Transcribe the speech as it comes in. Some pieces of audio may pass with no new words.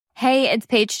Hey, it's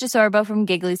Paige DeSorbo from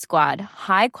Giggly Squad.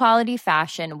 High quality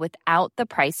fashion without the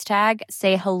price tag.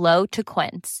 Say hello to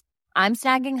Quince. I'm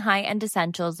snagging high-end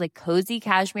essentials like cozy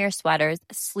cashmere sweaters,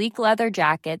 sleek leather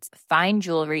jackets, fine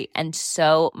jewelry, and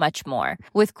so much more.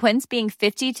 With Quince being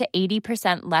 50 to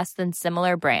 80% less than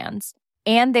similar brands.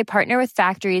 And they partner with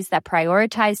factories that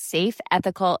prioritize safe,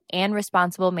 ethical, and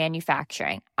responsible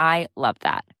manufacturing. I love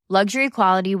that. Luxury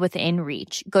quality within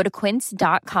reach. Go to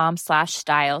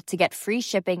quince.com/style to get free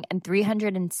shipping and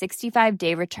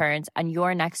 365-day returns on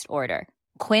your next order.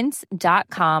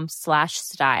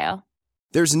 Quince.com/style.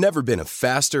 There's never been a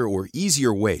faster or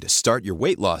easier way to start your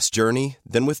weight loss journey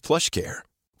than with PlushCare.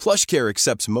 PlushCare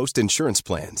accepts most insurance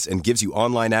plans and gives you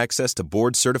online access to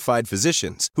board-certified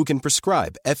physicians who can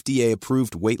prescribe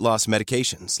FDA-approved weight loss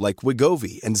medications like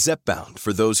Wegovy and Zepbound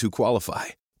for those who qualify.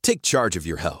 Take charge of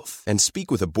your health and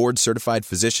speak with a board-certified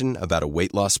physician about a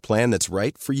weight loss plan that's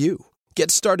right for you.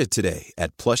 Get started today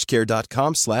at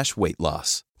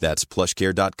plushcare.com/weightloss. That's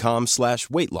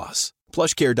plushcare.com/weightloss.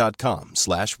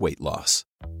 plushcare.com/weightloss.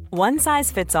 One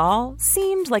size fits all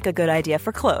seemed like a good idea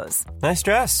for clothes. Nice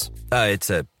dress.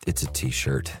 It's a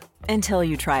t-shirt. Until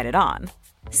you tried it on.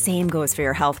 Same goes for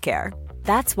your healthcare.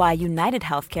 That's why United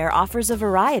Healthcare offers a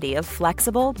variety of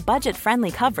flexible,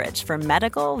 budget-friendly coverage for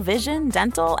medical, vision,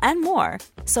 dental, and more.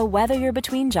 So whether you're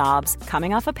between jobs,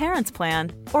 coming off a parent's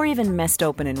plan, or even missed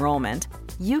open enrollment,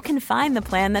 you can find the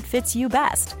plan that fits you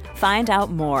best. Find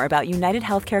out more about United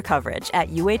Healthcare coverage at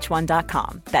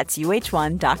uh1.com. That's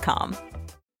uh1.com.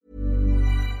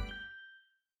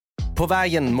 På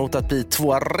vägen mot att bli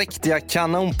 2 riktiga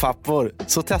kanonpappor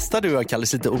så testar du och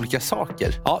Kallis lite olika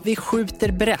saker. Ja, vi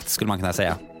skjuter brett skulle man kunna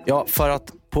säga. Ja, för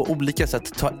att på olika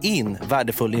sätt ta in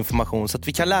värdefull information så att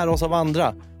vi kan lära oss av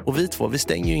andra. Och vi två, vi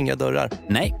stänger ju inga dörrar.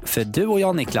 Nej, för du och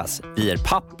jag, Niklas, vi är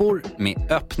pappor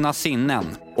med öppna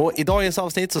sinnen. Och i dagens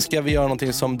avsnitt så ska vi göra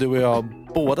någonting som du och jag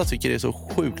båda tycker är så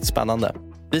sjukt spännande.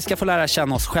 Vi ska få lära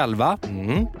känna oss själva.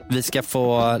 Vi ska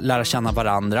få lära känna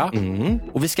varandra.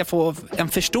 Och vi ska få en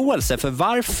förståelse för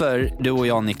varför du och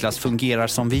jag, Niklas, fungerar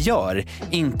som vi gör.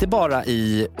 Inte bara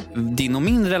i din och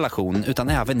min relation utan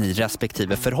även i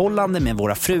respektive förhållande med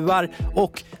våra fruar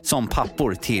och som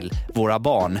pappor till våra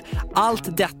barn.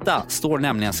 Allt detta står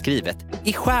nämligen skrivet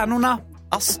i stjärnorna.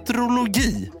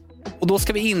 Astrologi. Och då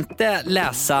ska vi inte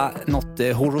läsa något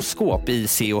horoskop i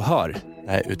Se och Hör.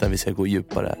 Nej, utan vi ska gå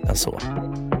djupare än så.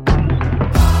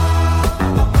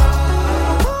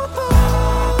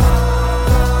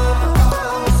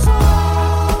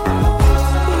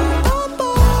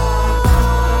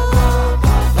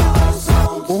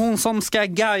 Och hon som ska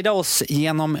guida oss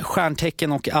genom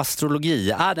stjärntecken och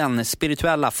astrologi är den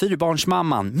spirituella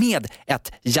fyrbarnsmamman med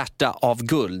ett hjärta av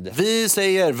guld. Vi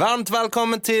säger varmt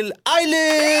välkommen till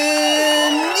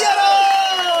Eileen!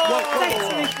 Tack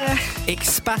så mycket.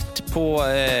 Expert på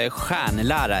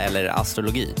stjärnlära eller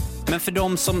astrologi. Men för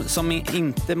de som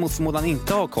inte mot förmodan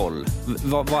inte har koll,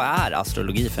 vad är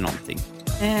astrologi för någonting?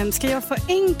 Ska jag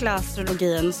förenkla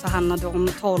astrologin så handlar det om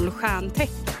 12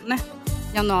 stjärntecken.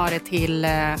 Januari till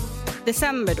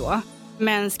december då.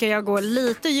 Men ska jag gå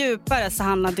lite djupare så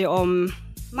handlar det om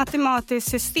matematiskt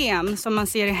system som man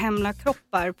ser i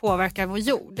himlakroppar påverkar vår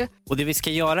jord. Och det vi ska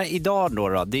göra idag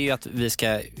då det är ju att vi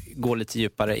ska gå lite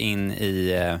djupare in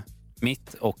i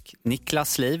mitt och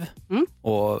Niklas liv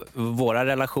och våra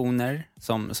relationer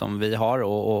som vi har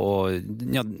och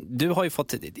ja, du har ju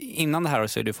fått, innan det här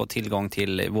så har du fått tillgång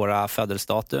till våra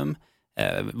födelsedatum,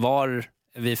 var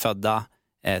vi är födda,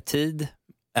 tid,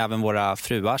 även våra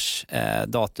fruars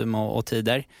datum och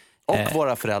tider. Och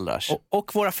våra föräldrars.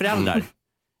 Och våra föräldrar.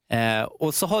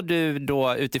 Och så har du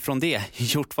då utifrån det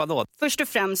gjort vad då? Först och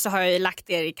främst så har jag lagt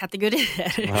er i kategorier.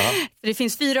 För det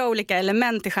finns 4 olika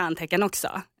element i stjärntecken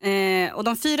också. Och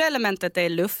de 4 elementet är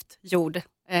luft, jord,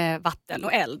 vatten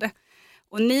och eld.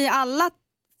 Och ni alla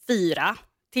 4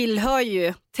 tillhör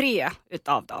ju 3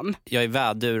 utav dem. Jag är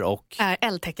vädur och är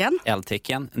eldtecken.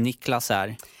 Eldtecken. Niklas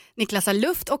är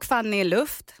luft och Fanny är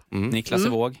luft. Niklas är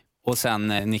våg. Och sen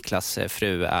Niklas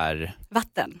fru är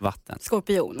vatten.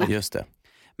 Skorpion. Just det.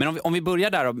 Men om vi börjar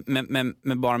där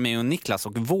med bara mig och Niklas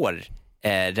och vår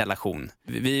relation.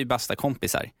 Vi är ju bästa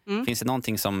kompisar. Finns det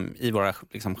någonting som i våra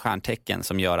liksom, stjärntecken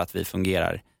som gör att vi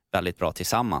fungerar väldigt bra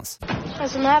tillsammans? En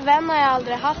sån här vän har jag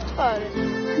aldrig haft förut.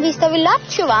 Visst har vi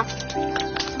Lattjo, va?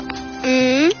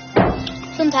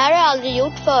 Sånt här har jag aldrig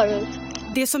gjort förut.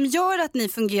 Det som gör att ni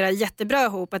fungerar jättebra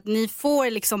ihop, att ni får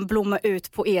liksom blomma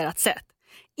ut på ert sätt,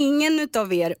 ingen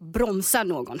av er bromsar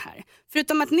någon här.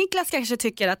 Förutom att Niklas kanske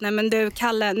tycker att nej men du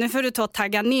Kalle, nu får du ta och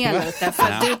tagga ner lite för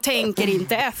att du tänker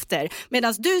inte efter.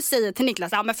 Medan du säger till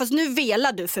Niklas, ja men fast nu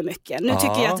velar du för mycket. Nu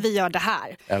tycker jag att vi gör det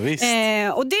här. Ja, visst.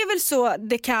 Och det är väl så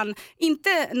det kan,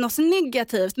 inte något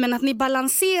negativt, men att ni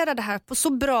balanserar det här på så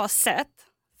bra sätt.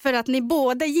 För att ni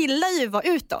båda gillar ju att vara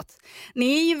utåt.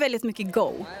 Ni är ju väldigt mycket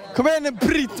go. Kom igen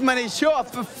Britt-Marie, kör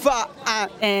för fan!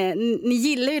 Ni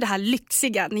gillar ju det här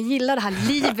lyxiga. Ni gillar det här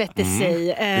livet i sig.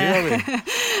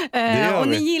 Det gör och vi.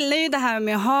 ni gillar ju det här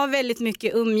med att ha väldigt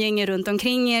mycket umgänge runt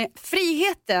omkring er.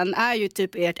 Friheten är ju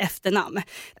typ ert efternamn.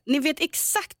 Ni vet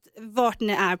exakt vart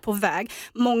ni är på väg.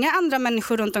 Många andra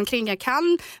människor runt omkring er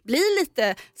kan bli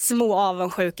lite små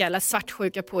avundsjuka eller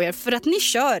svartsjuka på er för att ni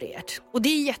kör ert. Och det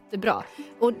är jättebra.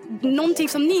 Och någonting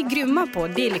som ni är grymma på,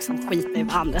 det är liksom skit med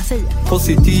vad andra säger.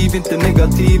 Positiv, inte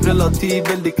negativ, relativ,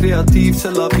 väldigt kreativ.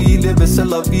 C'est la vie, lever c'est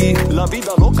la vie. La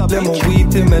vida loca, lemon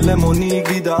weed, till med lemoni.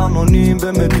 Glida anonym,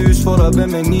 vem är du, svara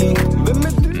vem är ni? Vem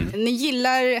är du? Ni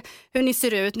gillar hur ni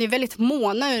ser ut. Ni är väldigt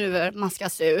måna över hur man ska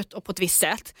se ut och på ett visst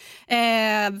sätt.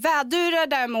 Vädurar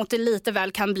däremot lite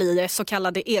väl kan bli så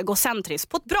kallade egocentriskt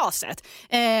på ett bra sätt.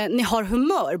 Ni har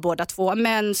humör båda två,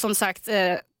 men som sagt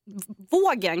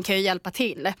vågen kan ju hjälpa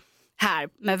till här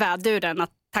med väduren att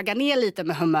tagga ner lite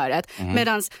med humöret.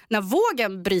 Medan när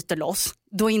vågen bryter loss,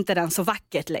 då är inte den så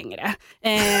vackert längre.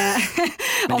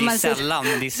 Men det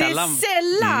är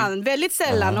sällan. Väldigt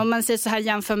sällan. Om man säger så här,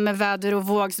 jämför med vädur och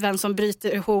våg, vem som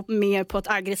bryter ihop mer på ett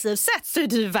aggressivt sätt, så är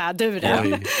du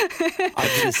väduren.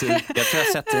 Aggressiv. Jag tror jag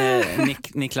har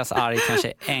sett Niklas arg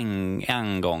kanske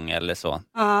en gång eller så.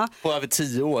 På över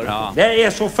 10 år. Ja. Det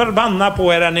är så förbannat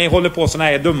på er när ni håller på såna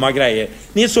här dumma grejer.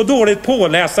 Ni är så dåligt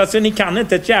pålästa så ni kan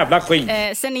inte ett jävla skit.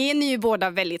 Sen är ni ju båda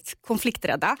väldigt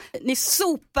konflikträdda. Ni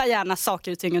sopar gärna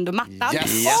saker och ting under mattan.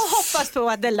 Yes. Och hoppas på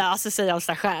att det löser sig av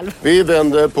sig själv. Vi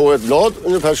vänder på ett blad,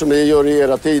 ungefär som ni gör i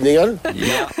era tidningar.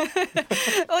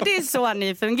 Och det är så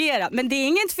ni fungerar. Men det är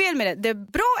inget fel med det. Det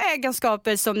är bra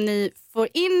egenskaper som ni får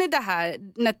in i det här.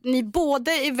 När ni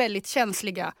båda är väldigt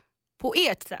känsliga på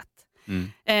ert sätt.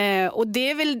 Och det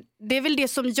är väl det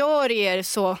som gör er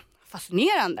så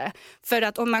fascinerande. För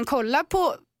att om man kollar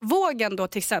på vågen då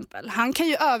till exempel, han kan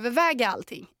ju överväga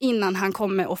allting innan han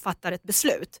kommer och fattar ett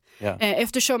beslut.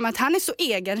 Eftersom att han är så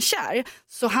egenkär,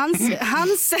 så hans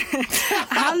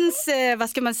vad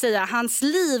ska man säga, hans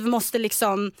liv måste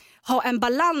liksom ha en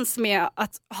balans med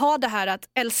att ha det här att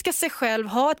älska sig själv,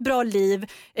 ha ett bra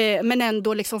liv, men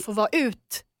ändå liksom få vara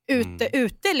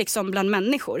ute liksom bland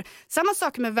människor. Samma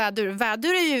sak med vädur.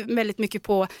 Vädur är ju väldigt mycket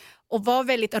på och var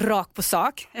väldigt rak på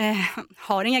sak.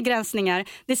 Har inga gränsningar.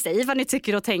 Ni säger vad ni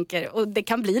tycker och tänker. Och det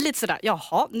kan bli lite sådär,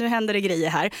 jaha, nu händer det grejer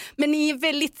här. Men ni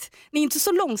är inte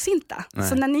så långsinta. Nej.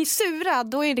 Så när ni är sura,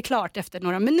 då är det klart efter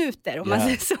några minuter. Om man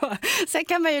säger så. Sen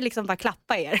kan man ju liksom bara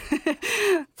klappa er.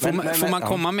 Får man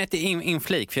komma med ett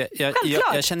inflik? För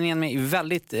jag känner igen mig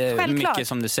väldigt mycket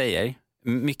som du säger.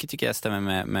 Mycket tycker jag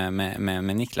stämmer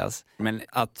med Niklas. Men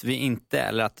att vi inte,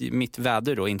 eller att mitt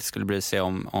väder då inte skulle bry sig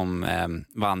om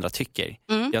vad andra tycker.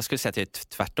 Jag skulle säga att det är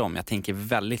tvärtom. Jag tänker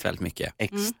väldigt, väldigt mycket.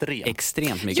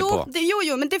 Extremt mycket på.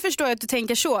 Jo, men det förstår jag att du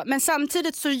tänker så. Men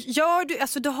samtidigt så gör du,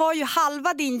 alltså du har ju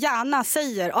halva din hjärna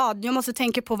säger, jag måste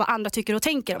tänka på vad andra tycker och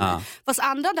tänker om det. Fast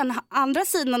den andra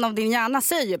sidan av din hjärna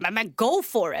säger, men go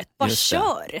for it, bara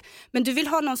kör. Men du vill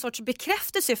ha någon sorts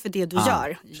bekräftelse för det du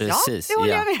gör. Precis, det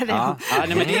håller jag med dig om.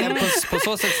 Nej, men det är på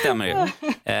så sätt stämmer det.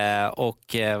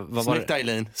 Vad var Snyggt,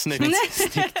 Eileen. Snyggt.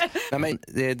 Nej, men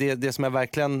det som jag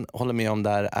verkligen håller med om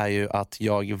där är ju att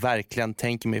jag verkligen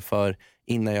tänker mig för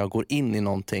innan jag går in i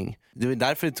någonting. Det är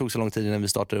därför det tog så lång tid när vi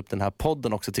startade upp den här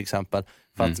podden också till exempel.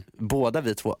 För att båda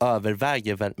vi två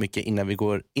överväger väldigt mycket innan vi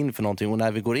går in för någonting. Och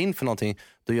när vi går in för någonting,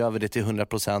 då gör vi det till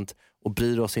 100% och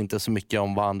bryr oss inte så mycket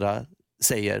om vad andra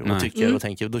säger och tycker och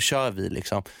tänker. Då kör vi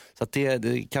liksom. Så att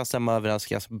det kan stämma överens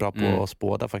ganska bra på oss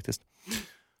båda faktiskt.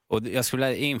 Och jag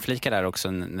skulle inflika där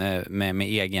också med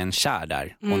egen kär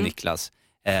där och Niklas.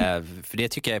 För det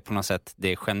tycker jag är på något sätt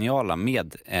det geniala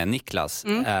med Niklas.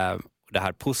 Det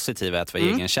här positiva att vara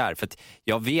egenkär. För att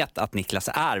jag vet att Niklas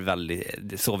är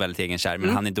väldigt egenkär. Men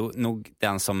han är nog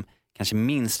den som kanske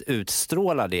minst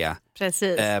utstrålar det.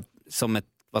 Precis. Som ett,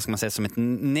 vad ska man säga, som ett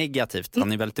negativt.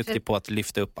 Han är väldigt duktig på att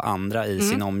lyfta upp andra i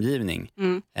sin omgivning.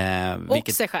 Och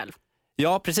sig själv.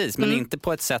 Ja, precis. Men inte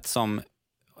på ett sätt som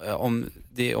om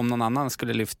någon annan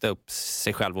skulle lyfta upp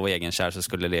sig själv och egenkär, så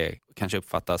skulle det kanske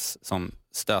uppfattas som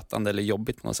stötande eller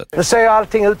jobbigt på något sätt. Nu ser jag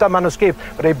allting utan manuskript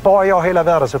och det är bara jag hela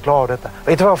världen som klarar detta.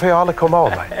 Vet du varför jag aldrig kommer av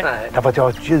mig? Därför att jag har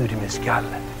ett ljud i min skalle.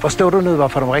 Förstår du nu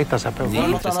varför de retar sig på?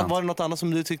 Var det något annat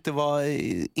som du tyckte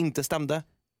inte stämde?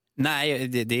 Nej,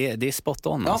 det är spot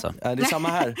on alltså. Ja, det är samma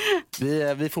här.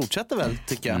 Vi fortsätter väl,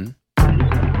 tycker jag. Mm.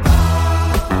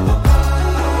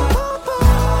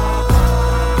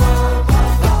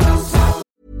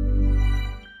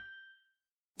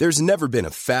 There's never been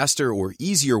a faster or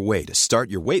easier way to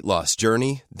start your weight loss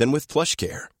journey than with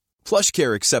PlushCare.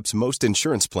 PlushCare accepts most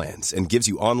insurance plans and gives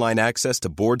you online access to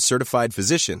board-certified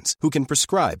physicians who can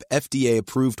prescribe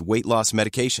FDA-approved weight loss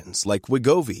medications like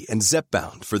Wegovy and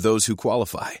Zepbound for those who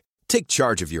qualify. Take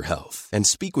charge of your health and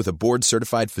speak with a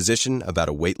board-certified physician about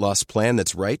a weight loss plan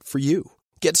that's right for you.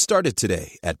 Get started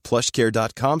today at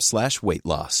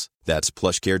plushcare.com/weightloss. That's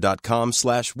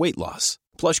plushcare.com/weightloss.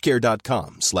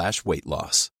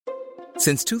 plushcare.com/weightloss.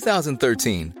 Since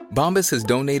 2013, Bombas has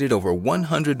donated over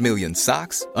 100 million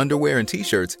socks, underwear, and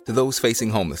T-shirts to those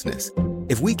facing homelessness.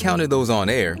 If we counted those on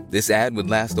air, this ad would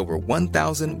last over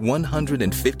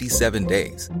 1,157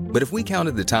 days. But if we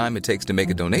counted the time it takes to make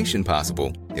a donation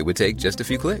possible, it would take just a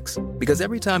few clicks. Because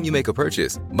every time you make a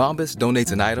purchase, Bombas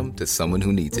donates an item to someone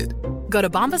who needs it. Go to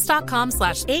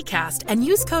bombas.com/ACAST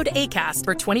and use code ACAST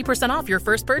for 20% off your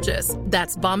first purchase.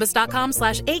 That's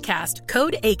bombas.com/ACAST,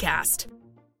 code ACAST.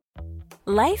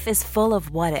 Life is full of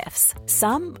what-ifs.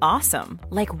 Some awesome,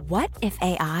 like what if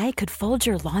AI could fold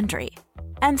your laundry?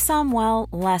 And some, well,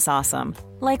 less awesome,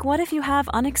 like what if you have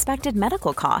unexpected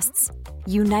medical costs?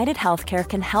 United Healthcare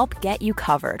can help get you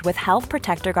covered with Health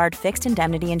Protector Guard fixed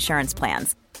indemnity insurance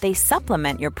plans. They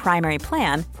supplement your primary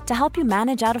plan to help you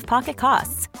manage out-of-pocket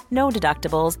costs. No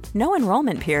deductibles, no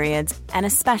enrollment periods, and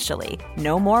especially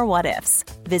no more what-ifs.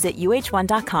 Visit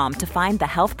uh1.com to find the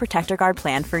Health Protector Guard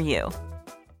plan for you.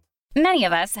 Many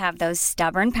of us have those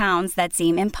stubborn pounds that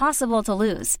seem impossible to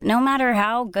lose, no matter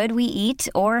how good we eat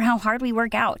or how hard we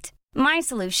work out. My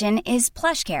solution is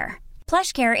PlushCare.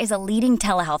 PlushCare is a leading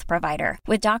telehealth provider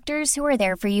with doctors who are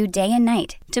there for you day and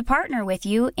night to partner with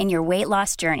you in your weight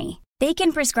loss journey. They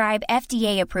can prescribe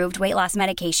FDA-approved weight loss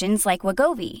medications like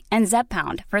Wegovy and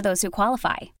Zepbound for those who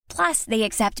qualify. Plus, they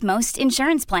accept most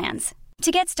insurance plans.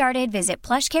 To get started, visit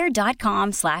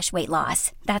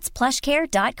plushcare.com/weightloss. That's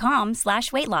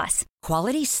plushcare.com/weightloss.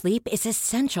 Quality sleep is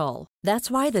essential. That's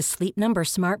why the Sleep Number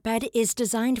Smart Bed is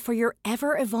designed for your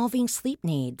ever-evolving sleep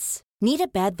needs. Need a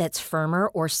bed that's firmer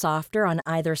or softer on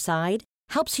either side?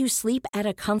 Helps you sleep at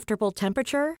a comfortable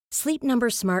temperature? Sleep Number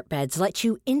Smart Beds let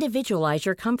you individualize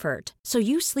your comfort, so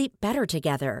you sleep better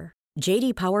together.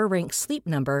 J.D. Power ranks Sleep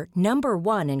Number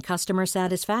 #1 in customer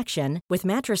satisfaction with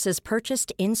mattresses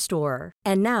purchased in-store.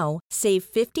 And now, save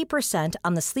 50%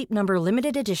 on the Sleep Number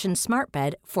Limited Edition Smart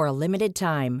Bed for a limited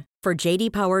time. For J.D.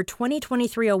 Power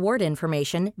 2023 award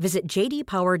information, visit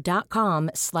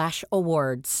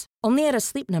jdpower.com/awards. Only at a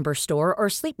Sleep Number store or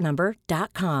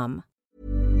sleepnumber.com.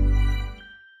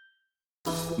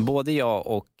 Både jag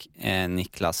och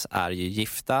Niklas är ju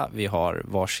gifta. Vi har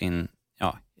varsin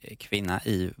kvinna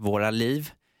i våra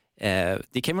liv.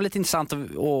 Det kan vara lite intressant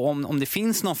om det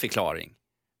finns någon förklaring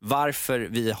varför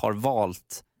vi har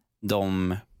valt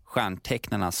de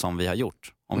stjärntecknarna som vi har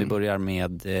gjort. Om vi börjar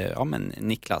med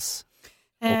Niklas.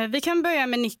 Vi kan börja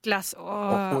med Niklas.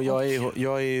 Och jag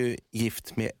är ju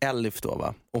gift med Elif då,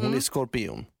 va? Och hon är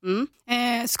skorpion.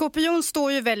 Skorpion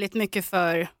står ju väldigt mycket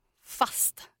för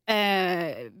fast.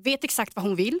 Vet exakt vad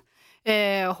hon vill.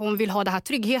 Hon vill ha den här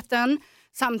tryggheten.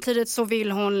 Samtidigt så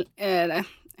vill hon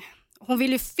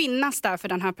vill ju finnas där för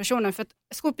den här personen. För att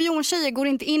skorpiontjejer går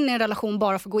inte in i en relation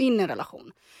bara för att gå in i en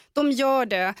relation. De gör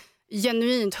det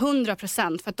genuint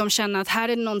 100% för att de känner att här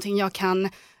är någonting jag kan,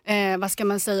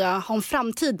 ha en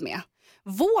framtid med.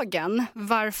 Vågen,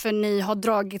 varför ni har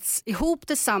dragits ihop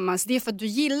tillsammans, det är för att du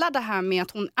gillar det här med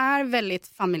att hon är väldigt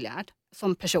familjär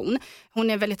som person. Hon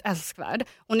är väldigt älskvärd.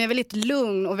 Hon är väldigt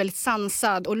lugn och väldigt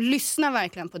sansad och lyssnar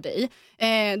verkligen på dig.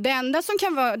 Det enda som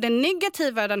kan vara det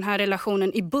negativa i den här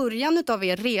relationen i början av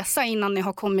er resa innan ni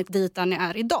har kommit dit där ni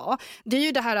är idag, det är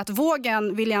ju det här att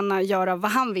vågen vill gärna göra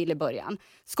vad han vill i början.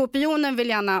 Skorpionen vill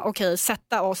gärna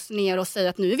sätta oss ner och säga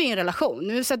att nu är vi i en relation.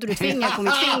 Nu sätter du ett finger på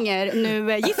mitt finger.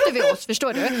 Nu gifter vi oss,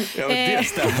 förstår du? Ja, det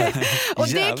stämmer. Och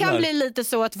det kan bli lite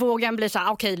så att vågen blir så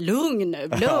här, lugn nu.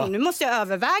 Nu måste jag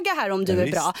överväga här om du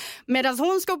är bra. Medan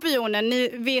hon skorpionen, ni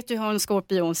vet ju hur en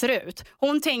skorpion ser ut.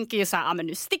 Hon tänker ju så här, men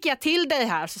nu sticker jag till dig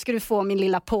här så ska du få min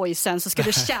lilla poison, så ska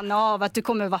du känna av att du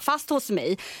kommer vara fast hos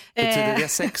mig. Betyder det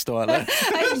sex då, eller?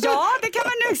 Ja, det kan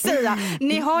man nog säga.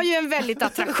 Ni har ju en väldigt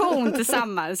attraktion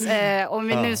tillsammans. Om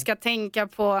vi nu ska tänka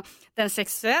på den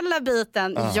sexuella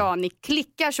biten, ni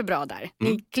klickar så bra där.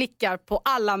 Ni klickar på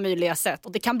alla möjliga sätt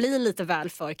och det kan bli lite väl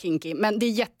för kinky, men det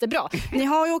är jättebra. Ni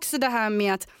har ju också det här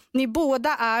med att ni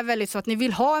båda är väldigt så att ni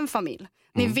vill ha en familj.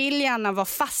 Ni vill gärna vara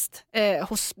fast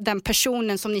hos den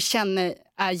personen som ni känner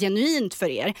är genuint för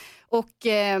er. Och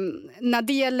när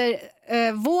det gäller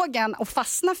vågen att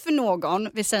fastna för någon,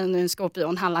 vi säger nu en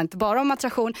skorpion, handlar inte bara om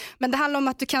attraktion, men det handlar om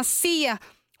att du kan se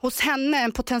hos henne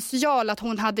en potential att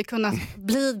hon hade kunnat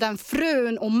bli den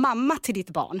frun och mamma till ditt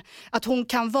barn. Att hon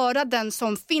kan vara den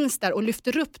som finns där och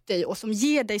lyfter upp dig och som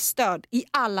ger dig stöd i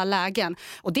alla lägen.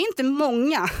 Och det är inte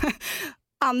många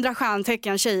andra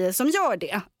stjärntecken tjejer som gör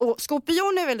det. Och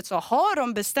skorpioner är väldigt så, har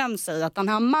de bestämt sig att den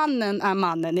här mannen är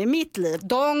mannen i mitt liv,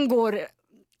 de går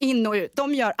in och ut,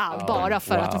 de gör allt bara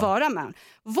för att vara med.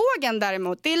 Vågen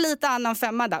däremot, det är lite annan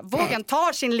femma där. Vågen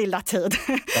tar sin lilla tid,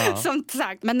 som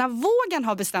sagt. Men när vågen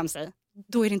har bestämt sig,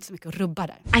 då är det inte så mycket att rubba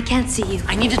där. I can't see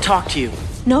you. I need to talk to you.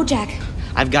 No, Jack.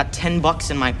 I've got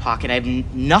 $10 in my pocket. I have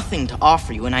nothing to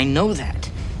offer you, and I know that.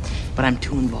 But I'm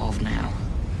too involved now.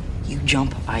 You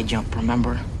jump, I jump,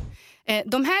 remember?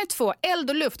 De här två, eld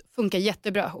och luft, funkar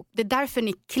jättebra ihop. Det är därför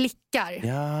ni klickar.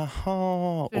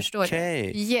 Jaha,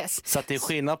 okej. Yes. Så att det är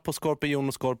skillnad på skorpion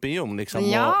och skorpion liksom?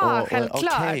 Ja,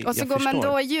 självklart. Okay, och så går man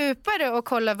då djupare och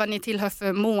kollar vad ni tillhör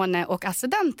för måne och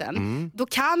ascendenten. Då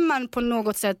kan man på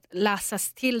något sätt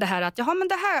läsas till det här att men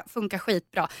det här funkar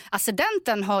skitbra.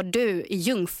 Ascendenten har du i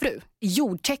jungfru, i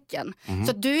jordtecken.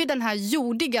 Så du är den här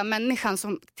jordiga människan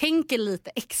som tänker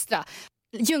lite extra.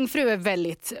 Jungfru är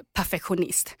väldigt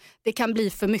perfektionist. Det kan bli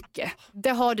för mycket. Det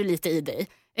har du lite i dig.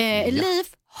 Liv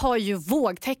har ju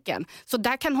vågtecken. Så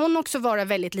där kan hon också vara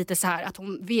väldigt lite så här att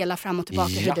hon velar fram och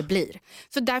tillbaka hur det blir.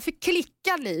 Så därför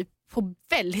klickar Liv på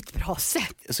väldigt bra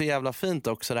sätt. Så jävla fint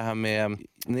också det här med,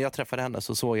 när jag träffade henne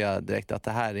så såg jag direkt att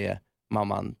det här är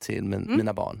mamman till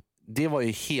mina barn. Det var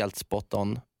ju helt spot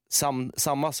on.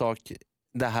 Samma sak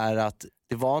det här att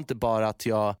det var inte bara att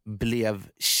jag blev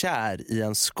kär i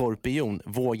en skorpion,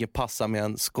 vågar passa med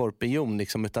en skorpion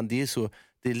liksom, utan det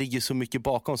ligger så mycket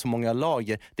bakom, så många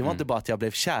lager. Det var inte bara att jag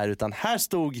blev kär, utan här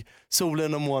stod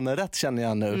solen och månen rätt, känner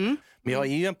jag nu. Men jag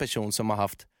är ju en person som har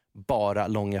haft bara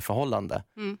långa förhållanden.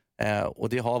 Och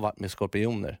det har varit med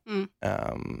skorpioner.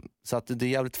 Så att det är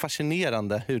jävligt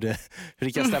fascinerande hur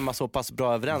det kan stämma så pass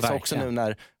bra överens. Också nu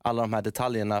när alla de här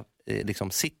detaljerna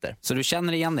liksom sitter. Så du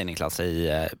känner igen dig, Niklas,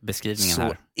 i beskrivningen så här?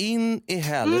 Så in i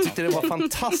hell. Jag tyckte det var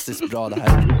fantastiskt bra det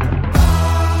här.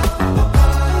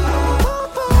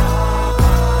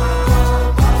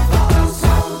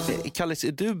 Kallis,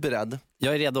 är du beredd?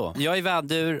 Jag är redo. Jag är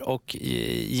vädur och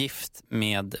gift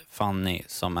med Fanny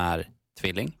som är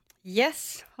tvilling.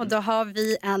 Yes, och då har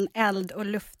vi en eld- och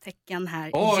lufttecken här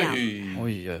igen.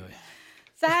 Oj.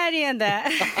 Så här är det.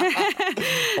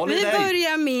 Vi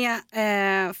börjar med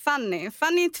Fanny.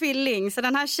 Fanny är tvilling, så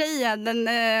den här tjejen,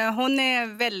 hon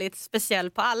är väldigt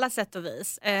speciell på alla sätt och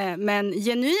vis. Men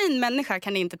genuin människa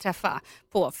kan ni inte träffa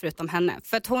på förutom henne.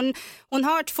 För att hon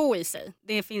har två i sig.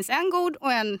 Det finns en god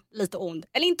och en lite ond.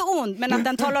 Eller inte ond, men att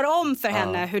den talar om för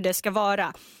henne hur det ska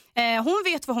vara. Hon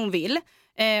vet vad hon vill.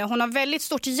 Hon har väldigt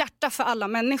stort hjärta för alla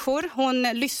människor. Hon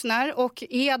lyssnar och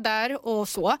är där och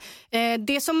så.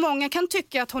 Det som många kan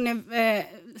tycka att hon är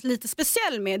lite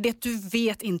speciell med, det är att du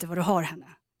vet inte vad du har henne.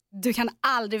 Du kan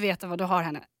aldrig veta vad du har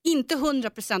henne. Inte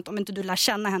 100% om inte du lär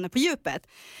känna henne på djupet.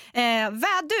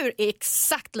 Vädur är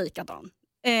exakt likadan.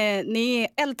 Ni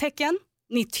är eldtecken.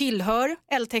 Ni tillhör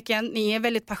eldtecken, ni är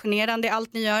väldigt passionerande i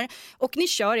allt ni gör och ni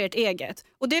kör ert eget.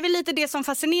 Och det är väl lite det som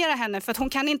fascinerar henne, för att hon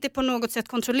kan inte på något sätt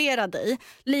kontrollera dig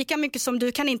lika mycket som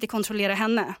du kan inte kontrollera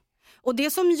henne. Och det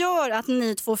som gör att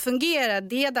ni två fungerar,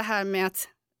 det är det här med att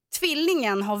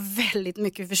tvillingen har väldigt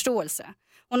mycket förståelse.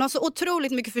 Hon har så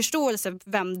otroligt mycket förståelse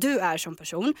för vem du är som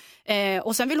person.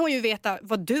 Och sen vill hon ju veta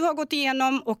vad du har gått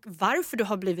igenom och varför du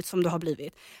har blivit som du har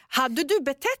blivit. Hade du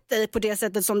betett dig på det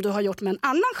sättet som du har gjort med en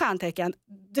annan stjärntecken,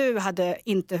 du hade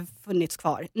inte funnits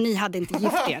kvar. Ni hade inte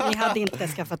gift er. Ni hade inte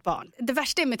skaffat barn. Det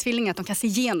värsta är med tvillingar att de kan se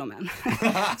igenom en.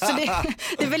 Så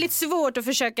det är väldigt svårt att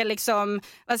försöka liksom,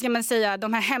 vad ska man säga,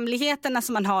 de här hemligheterna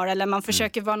som man har, eller man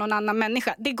försöker vara någon annan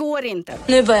människa. Det går inte.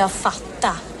 Nu börjar jag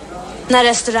fatta. Den här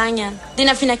restaurangen,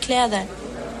 dina fina kläder.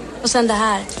 Och sen det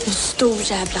här, en stor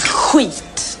jävla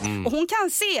skit. Och hon kan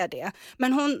se det.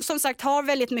 Men hon som sagt har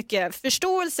väldigt mycket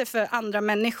förståelse för andra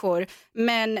människor.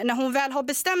 Men när hon väl har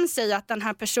bestämt sig att den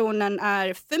här personen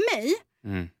är för mig,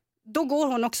 då går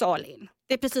hon också all in.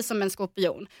 Det är precis som en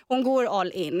skorpion. Hon går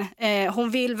all in.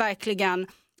 Hon vill verkligen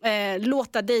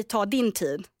låta dig ta din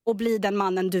tid och bli den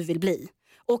mannen du vill bli.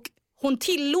 Och hon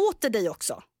tillåter dig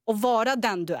också och vara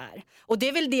den du är. Och det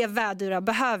är väl det vädurar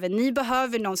behöver. Ni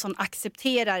behöver någon som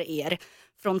accepterar er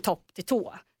från topp till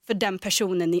tå. För den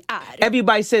personen ni är.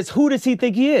 Everybody says, who does he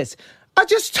think he is? I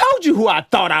just told you who I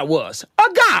thought I was. A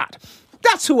god.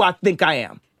 That's who I think I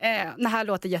am. det här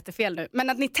låter jättefel nu, men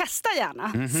att ni testar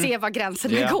gärna, se var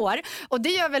gränsen går. Och det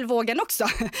gör väl vågen också.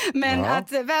 Men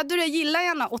att vädur gillar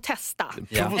gärna att testa.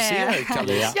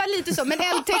 Ja, lite så. Men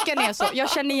eldtecken är så.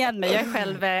 Jag känner igen mig, jag är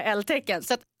själv eldtecken.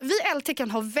 Så att vi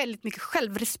eldtecken har väldigt mycket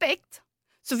självrespekt.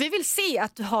 Så vi vill se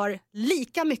att du har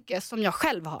lika mycket som jag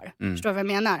själv har. Förstår du vad jag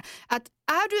menar? Att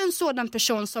är du en sådan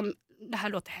person som, det här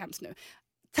låter hemskt nu,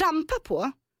 trampa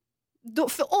på, då,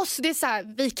 för oss det är så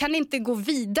här, vi kan inte gå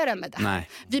vidare med det här. Nej.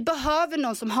 Vi behöver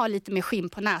någon som har lite mer skinn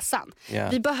på näsan.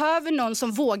 Vi behöver någon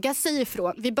som vågar sig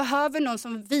ifrån. Vi behöver någon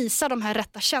som visar de här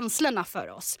rätta känslorna för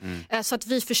oss. Så att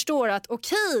vi förstår att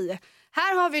okej,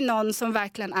 här har vi någon som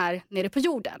verkligen är nere på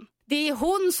jorden. Det är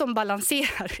hon som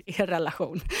balanserar er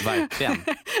relation. Verkligen.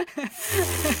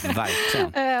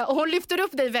 Verkligen. Och hon lyfter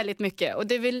upp dig väldigt mycket. Och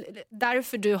det är väl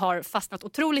därför du har fastnat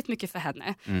otroligt mycket för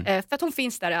henne. För att hon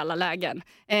finns där i alla lägen.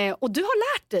 Och du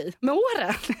har lärt dig med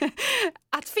åren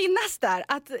att finnas där.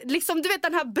 Att liksom, du vet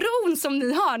den här bron som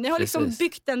ni har. Ni har liksom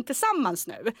byggt den tillsammans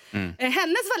nu.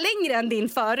 Hennes var längre än din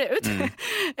förut.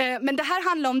 Men det här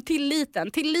handlar om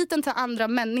tilliten. Tilliten till andra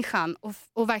människan.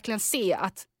 Och verkligen se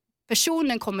att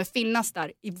personen kommer finnas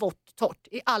där i vått torrt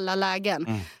i alla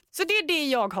lägen. Så det är det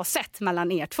jag har sett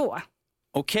mellan er två.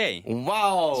 Okej.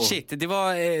 Wow. Shit, det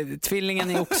var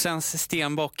tvillingen i oxens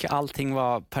stenbock. Allting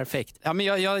var perfekt. Ja, men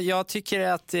jag tycker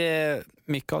att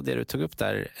mycket av det du tog upp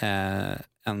där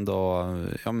ändå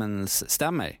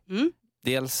stämmer.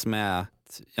 Dels med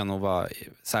att jag nog var,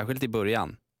 särskilt i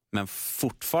början, men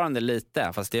fortfarande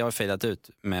lite, fast det har fejdat ut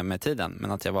med tiden,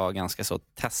 men att jag var ganska så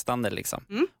testande liksom.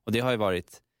 Och det har ju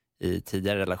varit i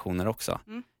tidigare relationer också.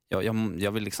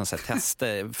 Jag vill liksom så här, testa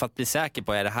för att bli säker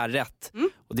på, är det här rätt?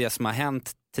 Och det som har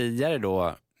hänt tidigare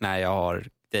då när jag har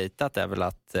dejtat är väl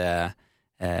att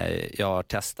jag har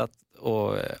testat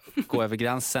och gå över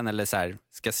gränsen eller så här,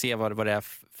 ska se vad det är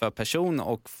för person,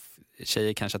 och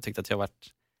tjejer kanske har tyckt att jag har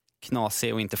varit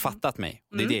knasig och inte fattat mig.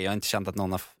 Och det är det, jag har inte känt att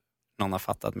någon har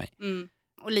fattat mig.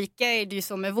 Och lika är det ju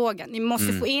så med vågen. Ni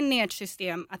måste få in i ert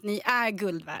system att ni är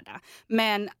guldvärda.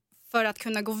 Men för att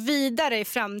kunna gå vidare i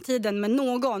framtiden med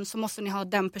någon så måste ni ha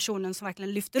den personen som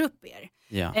verkligen lyfter upp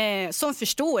er. Som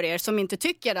förstår er, som inte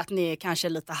tycker att ni är kanske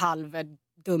lite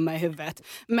halvdumma i huvudet.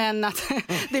 Men att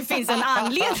det finns en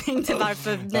anledning till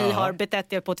varför ni har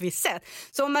betett er på ett visst sätt.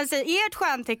 Så om man säger ert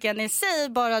stjärntecken i sig,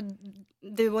 bara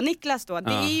du och Niklas då,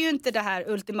 det är ju inte det här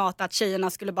ultimata att tjejerna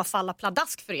skulle bara falla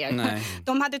pladask för er. Nej.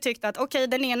 De hade tyckt att okej,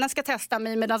 den ena ska testa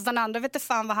mig medan den andra vet inte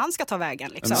fan vad han ska ta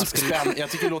vägen. Liksom. Jag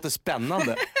tycker det låter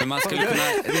spännande. Men man skulle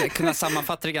kunna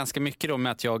sammanfatta det ganska mycket då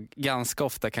med att jag ganska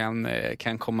ofta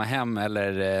kan komma hem,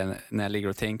 eller när jag ligger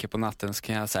och tänker på natten så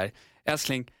kan jag säga: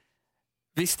 älskling,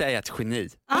 visst är jag ett geni?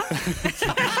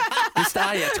 Visst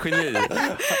är jag ett geni?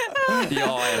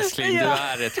 Ja, älskling, du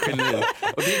är ett geni.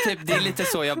 Och det är lite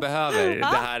så jag behöver det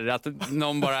här, att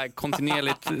någon bara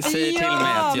kontinuerligt säger till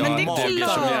mig att jag duger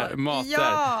som jag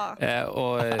matar.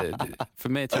 Och för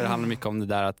mig tror jag det handlar mycket om det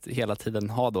där att hela tiden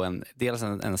ha då dels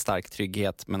en stark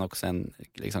trygghet, men också en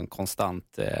liksom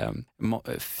konstant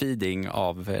feeding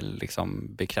av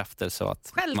liksom bekräftelse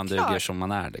att man duger som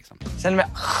man är liksom. Sen är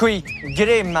jag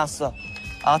skitgrym alltså.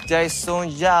 Att jag är så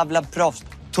jävla proffs.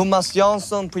 Thomas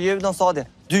Jansson på Ljuden sa det.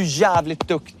 Du är jävligt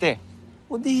duktig.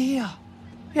 Och det är jag.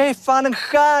 Jag är fan en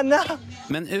stjärna.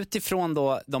 Men utifrån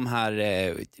då de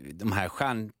här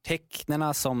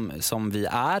stjärntecknarna som vi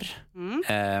är,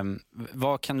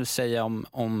 vad kan du säga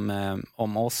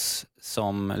om oss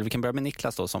som, eller vi kan börja med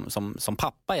Niklas då, som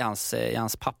pappa i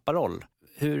hans papparoll.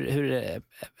 Hur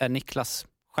är Niklas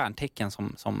stjärntecken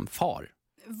som far?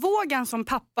 Vågen som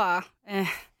pappa,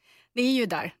 det är ju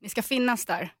där. Ni ska finnas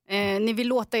där. Ni vill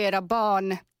låta era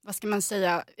barn, vad ska man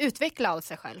säga, utveckla av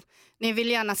sig själv. Ni vill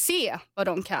gärna se vad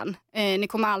de kan. Ni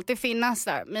kommer alltid finnas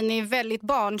där. Men ni är väldigt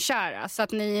barnkära. Så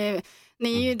att ni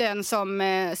är ju den som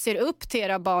ser upp till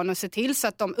era barn och ser till så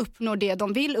att de uppnår det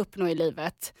de vill uppnå i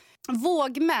livet.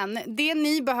 Vågmän, det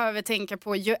ni behöver tänka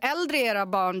på ju äldre era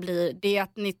barn blir, det är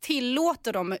att ni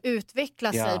tillåter dem att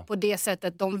utveckla sig på det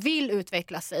sättet de vill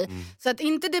utveckla sig. Så att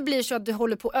inte det blir så att du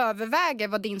håller på att överväga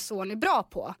vad din son är bra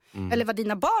på. Eller vad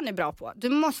dina barn är bra på. Du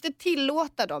måste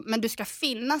tillåta dem, men du ska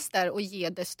finnas där och ge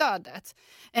det stödet.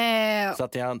 Så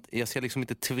att jag ska liksom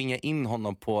inte tvinga in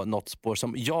honom på något spår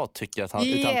som jag tycker att han,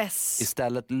 utan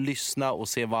istället lyssna och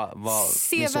se vad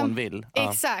min son vill.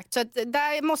 Exakt, så att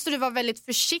där måste du vara väldigt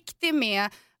försiktig med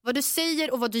vad du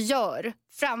säger och vad du gör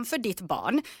framför ditt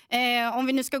barn. Om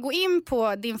vi nu ska gå in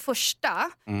på din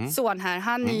första son här,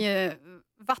 han är ju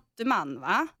vattuman,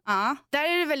 va? Ja. Där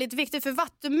är det väldigt viktigt, för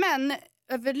vattumän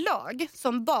överlag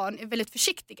som barn är väldigt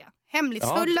försiktiga.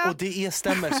 Hemlighetsfulla. Ja, och det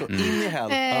stämmer så in i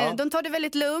helvete. De tar det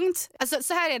väldigt lugnt. Alltså,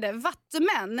 så här är det.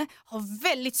 Vattumän har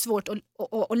väldigt svårt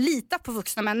att lita på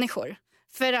vuxna människor.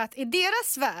 För att i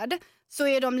deras värld så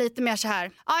är de lite mer så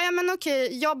här. Ja men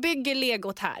okej, jag bygger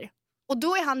legot här. Och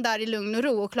då är han där i lugn och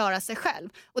ro och klarar sig själv.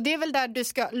 Och det är väl där du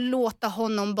ska låta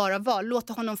honom bara vara.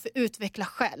 Låta honom få utveckla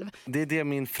själv. Det är det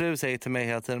min fru säger till mig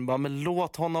hela tiden. Bara, men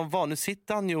låt honom vara. Nu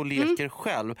sitter han ju och leker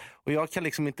själv. Och jag kan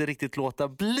liksom inte riktigt låta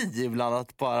bli ibland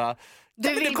att bara...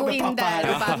 Du vill gå in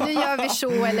där och bara, nu gör vi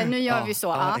så eller nu gör vi så.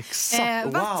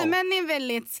 Vattumän är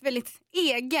väldigt, väldigt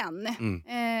egen.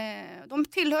 De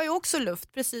tillhör ju också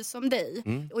luft, precis som dig.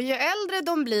 Och ju äldre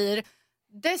de blir,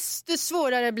 desto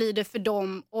svårare blir det för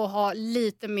dem att ha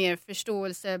lite mer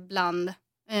förståelse bland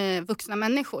vuxna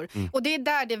människor. Och det är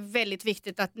där det är väldigt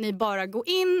viktigt att ni bara går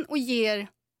in och ger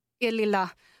er lilla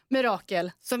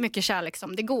mirakel så mycket kärlek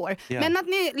som det går. Men att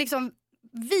ni liksom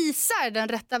visar den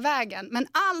rätta vägen, men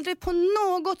aldrig på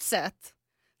något sätt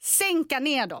sänka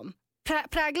ner dem.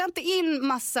 Prägla inte in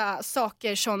massa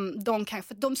saker som de kan,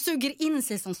 för de suger in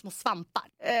sig som små svampar.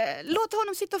 Låt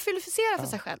honom sitta och filosofera för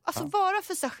sig själv. Alltså vara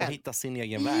för sig själv. Och hitta sin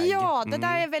egen väg. Ja, det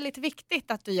där är väldigt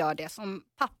viktigt att du gör det som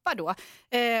pappa då.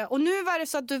 Och nu var det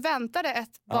så att du väntade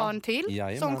ett barn till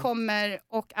som kommer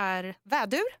och är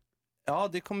vädur. Ja,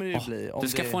 det kommer det ju bli. Du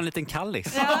ska få en liten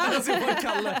kallis. Ja.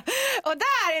 Och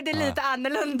där är det lite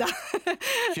annorlunda.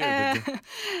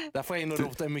 Där får jag in och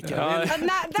rota mycket.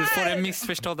 Du får det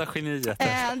missförstådda geniet.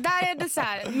 Där är det så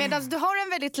här, medan du har en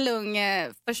väldigt lugn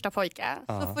första pojke,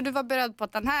 så får du vara beredd på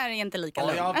att den här är inte lika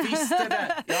lugn. Jag visste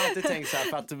det. Jag har alltid tänkt så här,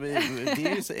 för att det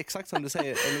är ju så, exakt som du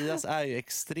säger, Elias är ju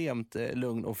extremt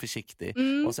lugn och försiktig.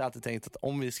 Och så har jag alltid tänkt att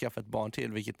om vi skaffar ett barn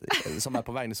till, vilket som är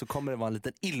på väg, så kommer det vara en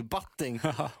liten illbatting.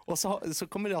 Och så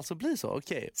kommer det alltså bli så,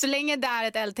 okej. Så länge det är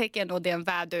ett eldtecken och det är en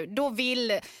vädur, då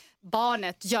vill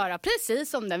barnet göra precis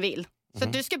som den vill. Så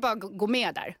du ska bara gå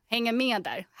med där, hänga med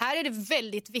där. Här är det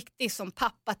väldigt viktigt som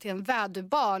pappa till en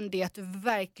vädurbarn, det är att du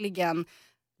verkligen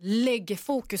lägger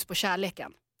fokus på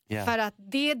kärleken. För att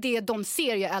det är det de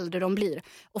ser ju äldre de blir.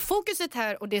 Och fokuset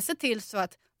här, och det ser till så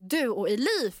att du och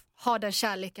Elif har den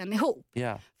kärleken ihop.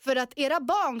 För att era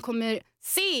barn kommer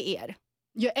se er.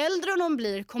 Ju äldre de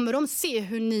blir kommer de se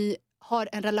hur ni har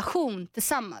en relation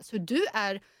tillsammans. Hur du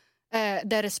är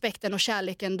den respekten och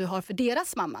kärleken du har för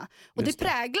deras mamma. Och det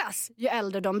präglas ju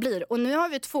äldre de blir. Och nu har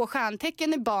vi 2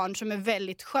 stjärntecken i barn som är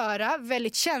väldigt sköra,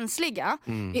 väldigt känsliga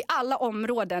i alla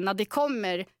områden. När det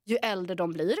kommer, ju äldre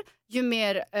de blir, ju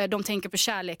mer de tänker på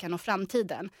kärleken och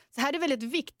framtiden. Så här är det väldigt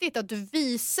viktigt att du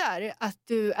visar att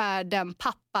du är den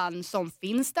pappan som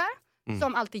finns där.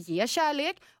 Som alltid ger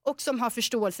kärlek och som har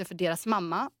förståelse för deras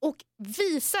mamma och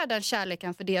visar den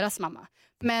kärleken för deras mamma.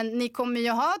 Men ni kommer ju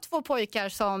ha 2 pojkar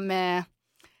som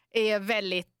är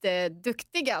väldigt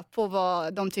duktiga på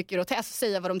vad de tycker och alltså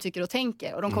säga vad de tycker och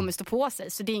tänker, och de kommer stå på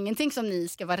sig. Så det är ingenting som ni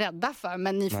ska vara rädda för,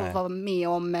 men ni får vara med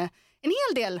om en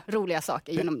hel del roliga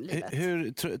saker genom livet.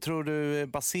 Hur tror du,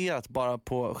 baserat bara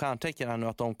på stjärntecken här nu,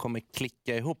 att de kommer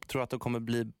klicka ihop? Tror du att de kommer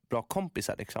bli bra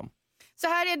kompisar liksom? Så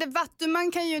här är det,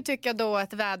 man kan ju tycka då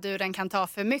att väduren kan ta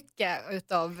för mycket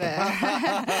utav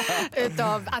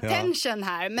attention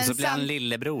här. Men så blir han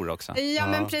lillebror också. Ja,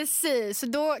 men precis. Så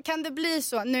då kan det bli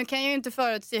så. Nu kan jag ju inte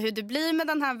förutse hur det blir med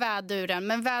den här väduren.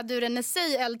 Men väduren i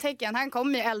sig, eldtecken, han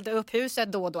kommer ju elda upp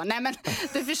huset då och då. Nej, men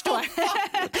du förstår.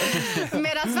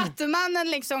 Medan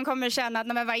vattumannen liksom kommer känna att,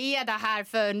 nej, men vad är det här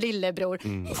för en lillebror?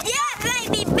 Yeah,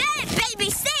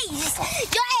 baby, says.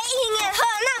 Jag är ingen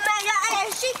höna, men jag är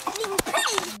en kyckling.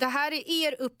 Det här är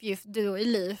er uppgift, du och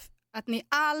Elif, att ni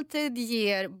alltid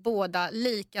ger båda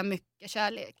lika mycket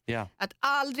kärlek. Att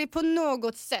aldrig på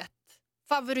något sätt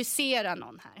favorisera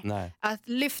någon här. Nej. Att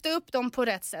lyfta upp dem på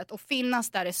rätt sätt och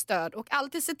finnas där i stöd. Och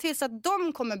alltid se till så att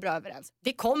de kommer bra överens.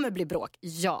 Det kommer bli bråk,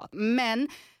 ja. Men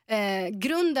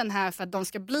grunden här för att de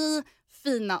ska bli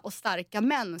fina och starka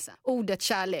män, ordet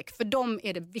kärlek, för dem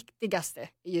är det viktigaste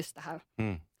i just det här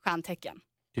stjärntecken.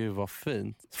 Gud vad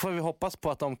fint. Så får vi hoppas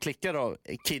på att de klickar då,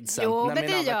 kidsen. Jo, när men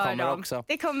det gör kommer de. Också.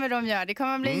 Det kommer de göra. Det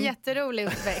kommer bli en jätterolig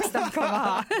uppväxt de kommer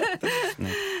ha.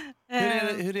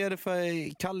 Hur är det för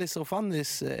Kallis och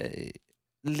Fannys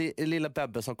lilla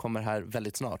bebbe som kommer här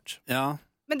väldigt snart? Ja.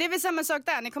 Men det är väl samma sak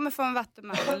där. Ni kommer få en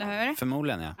vattuman, eller hur?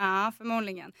 Förmodligen, ja. Ja,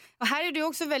 förmodligen. Och här är det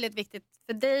också väldigt viktigt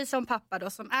för dig som pappa då,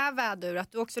 som är vädur,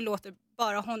 att du också låter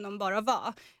bara honom bara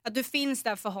vara. Att du finns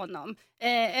där för honom.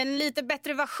 En lite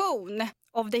bättre version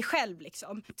av dig själv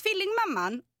liksom.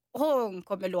 Tvillingmamman, hon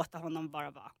kommer låta honom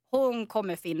bara vara. Hon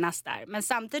kommer finnas där. Men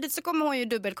samtidigt så kommer hon ju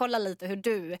dubbelkolla lite hur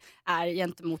du är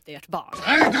gentemot ert barn.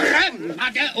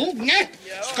 Förgrämmade unge!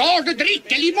 Ska du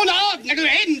dricka limonad när du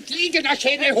äntligen har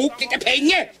tjänat ihop lite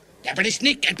pengar? Det blir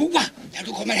snickerboa när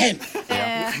du kommer hem.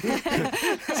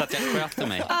 Så att jag sköter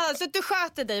mig. Ja, så att du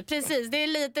sköter dig, precis. Det är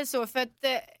lite så för att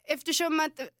eftersom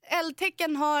att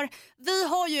eldtecken vi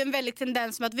har ju en väldigt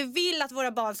tendens med att vi vill att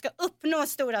våra barn ska uppnå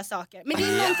stora saker. Men det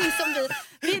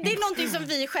är någonting som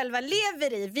vi själva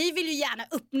lever i. Vi vill ju gärna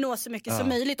uppnå så mycket som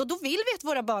möjligt och då vill vi att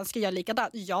våra barn ska göra likadant.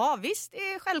 Ja, visst, det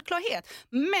är självklarhet.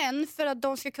 Men för att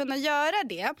de ska kunna göra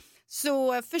det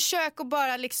så försök att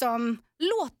bara liksom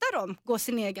låta dem gå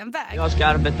sin egen väg. Jag ska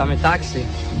arbeta med taxi.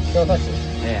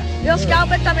 Jag ska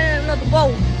arbeta med något bra.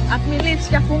 Att min liv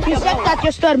ska funka. Ursäkta att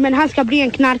jag stör, men han ska bli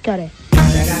en knarkare.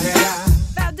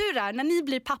 Vädurar, när ni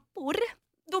blir pappor,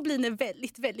 då blir ni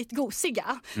väldigt, väldigt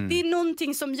gosiga. Det är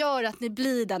någonting som gör att ni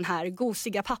blir den här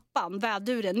gosiga pappan,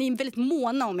 väduren. Ni är väldigt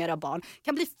måna om era barn.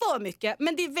 Kan bli för mycket,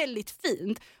 men det är väldigt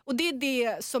fint. Och det är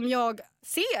det som jag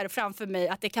ser framför mig,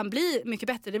 att det kan bli mycket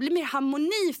bättre. Det blir mer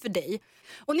harmoni för dig.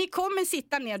 Och ni kommer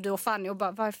sitta ner, du och Fanny, och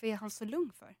bara, varför är han så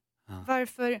lugn för?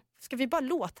 Varför ska vi bara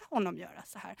låta honom göra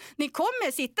så här? Ni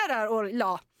kommer sitta där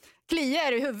och klia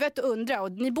er i huvudet och undra.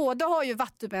 Och ni båda har ju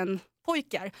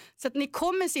vattenpojkar. Så att ni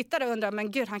kommer sitta där och undra,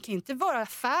 men gud, han kan inte vara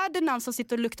Ferdinand som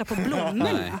sitter och luktar på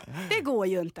blommorna. Det går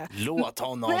ju inte. Låt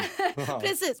honom.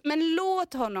 Precis, men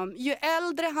låt honom. Ju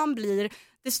äldre han blir,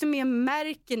 desto mer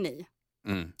märker ni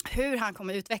hur han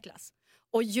kommer utvecklas.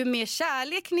 Och ju mer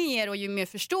kärlek ni ger och ju mer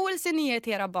förståelse ni ger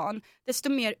till era barn, desto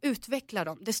mer utvecklar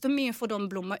de. Desto mer får de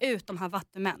blomma ut, de här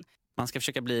vattenmän. Man ska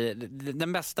försöka bli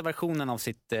den bästa versionen av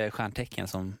sitt stjärntecken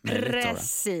som möjligt.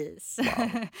 Precis.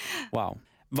 Wow.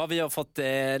 Vad vi har fått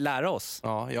lära oss.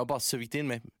 Ja, jag har bara sugit in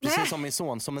mig. Precis som min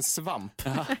son, som en svamp.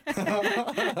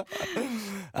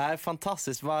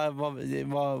 Fantastiskt.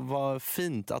 Vad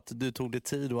fint att du tog dig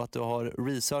tid och att du har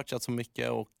researchat så mycket.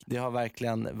 Och det har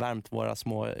verkligen värmt våra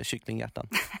små kycklinghjärtan.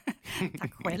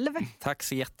 Tack själv. Tack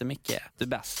så jättemycket. Du är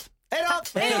bäst. Hej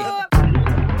då! Hej då!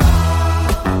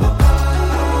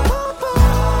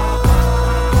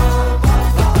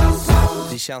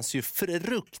 Det känns ju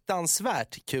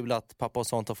fruktansvärt kul att Pappa och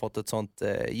sånt har fått ett sånt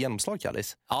genomslag,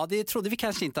 Kallis. Ja, det trodde vi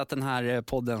kanske inte att den här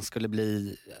podden skulle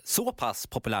bli så pass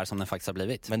populär som den faktiskt har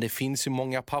blivit. Men det finns ju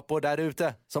många pappor där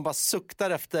ute som bara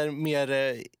suktar efter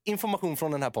mer information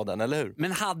från den här podden, eller hur?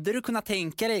 Men hade du kunnat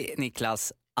tänka dig,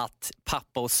 Niklas, att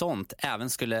Pappa och sånt även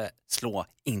skulle slå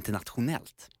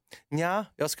internationellt? Ja,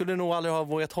 jag skulle nog aldrig ha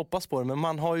vågat hoppas på det, men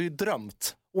man har ju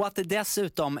drömt. Och att det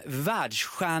dessutom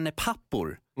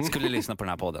världsstjärnepappor skulle lyssna på den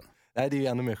här podden. Nej, det är ju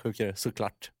ännu mer sjukare,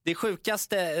 såklart. Det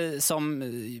sjukaste som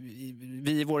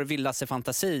vi i vår vildaste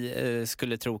fantasi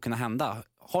skulle tro kunna hända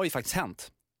har ju faktiskt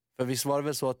hänt. För visst var det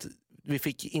väl så att vi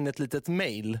fick in ett litet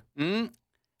mejl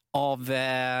av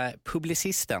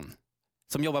publicisten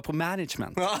som jobbar på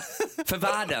management för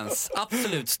världens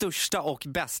absolut största och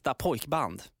bästa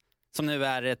pojkband. Som nu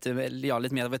är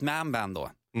lite mer av ett manband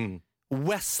då.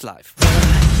 Westlife.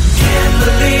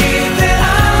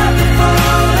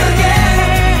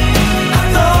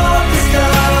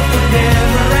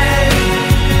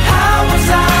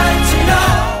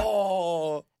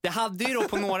 Det hade ju då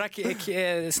på några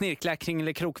snirkliga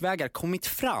krokvägar kommit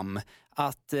fram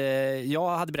att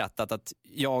jag hade berättat att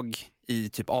jag i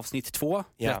typ avsnitt 2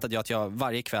 berättade jag att jag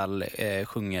varje kväll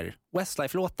sjunger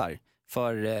Westlife-låtar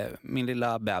för min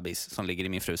lilla bebis som ligger i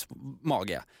min frus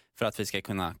mage för att vi ska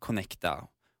kunna connecta.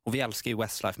 Och vi älskar ju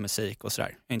Westlife-musik och sådär.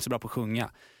 Jag är inte så bra på att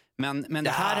sjunga. Men det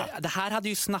här hade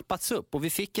ju snappats upp och vi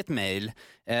fick ett mejl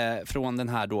från den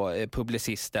här då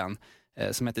publicisten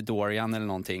som heter Dorian eller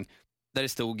någonting. Där det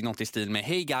stod något i stil med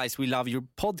Hey guys, we love your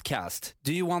podcast.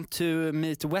 Do you want to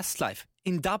meet Westlife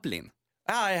in Dublin?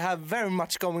 I have very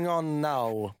much going on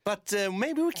now. But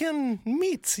maybe we can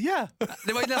meet, yeah.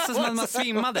 Det var ju nästan som att man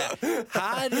svimmade.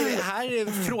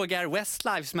 Här frågar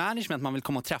Westlifes management man vill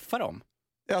komma och träffa dem.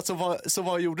 Ja, så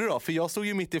vad gjorde du då? För jag stod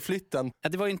ju mitt i flytten. Ja,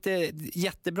 det var ju inte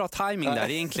jättebra timing där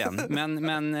egentligen.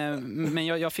 Men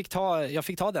jag fick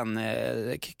ta den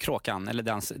kråkan eller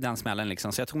den smällen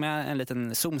liksom. Så jag tog med en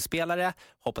liten Zoom-spelare,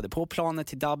 hoppade på planet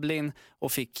till Dublin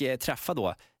och fick träffa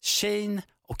då Shane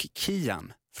och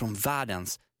Kian från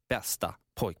världens bästa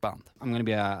pojkband. I'm going to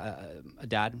be a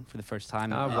dad for the first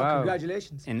time. Oh, wow.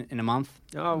 Congratulations. In a month.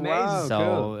 Oh, wow. So,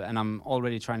 cool. And I'm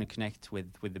already trying to connect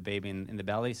with the baby in the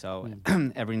belly. So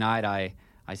every night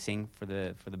I sing for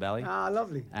the belly. Ah,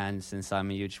 lovely. And since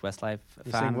I'm a huge Westlife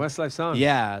you fan. sing Westlife songs?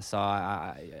 Yeah, so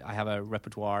I have a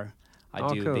repertoire.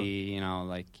 I do cool. the,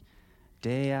 like,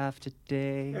 day after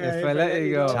day. If I let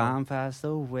you go. Time passed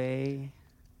away.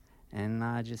 and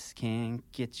I just can't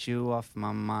get you off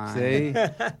my mind. See?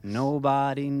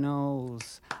 Nobody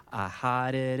knows I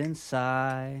hide it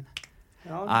inside.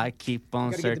 I keep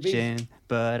on searching,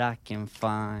 but I can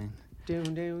find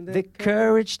the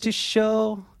courage to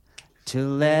show, to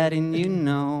letting you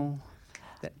know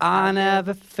that I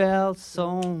never felt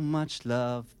so much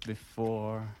love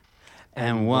before.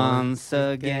 And once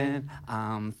again,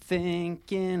 I'm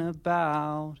thinking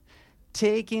about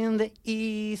taking the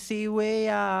easy way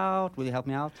out. Will you help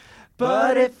me out?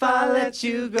 But if I let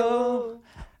you go,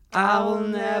 I will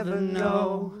never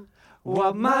know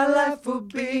what my life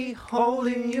would be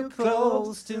holding you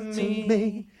close to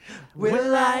me.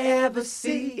 Will I ever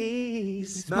see you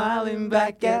smiling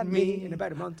back at me? In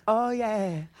about a month. Oh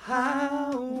yeah.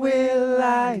 How will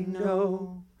I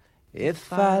know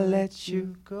if I let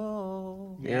you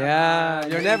go? Yeah,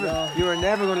 you were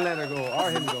never going to let her go or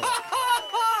him go.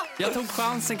 Jag tog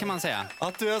chansen kan man säga.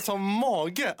 Att du är som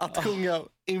mage att sjunga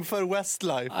inför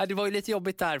Westlife. Ja, det var ju lite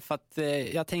jobbigt där för att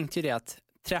jag tänkte ju det att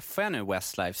träffar jag nu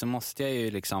Westlife så måste jag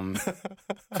ju liksom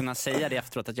kunna säga det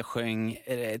efteråt att jag sjöng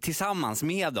tillsammans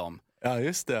med dem. Ja,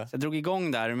 just det. Så jag drog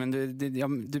igång där, men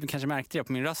du kanske märkte det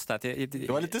på min röst att det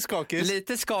var lite skakigt.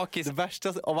 Lite skakigt. Det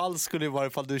värsta av allt skulle ju vara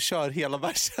ifall du kör hela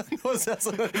versen och sen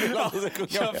så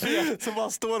så bara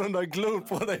står de där och glor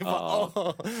på dig.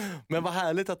 Bara, Men vad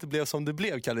härligt att det blev som det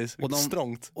blev, Kallis.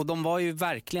 Strångt. Och de var ju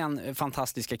verkligen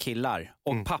fantastiska killar.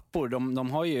 Och pappor,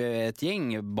 de har ju ett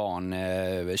gäng barn.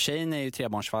 Shane är ju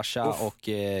trebarnsfarsa och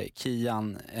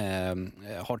Kian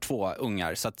har 2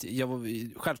 ungar. Så att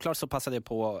självklart så passade jag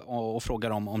på och frågar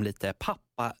dem om lite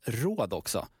papparåd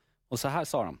också. Och så här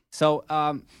sa de. So,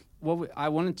 I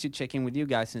wanted to check in with you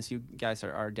guys since you guys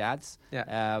are dads.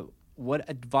 Yeah. What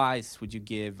advice would you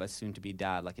give a soon-to-be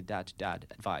dad, like a dad-to-dad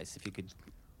advice, if you could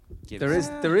give?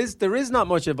 There is not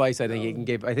much advice I think you can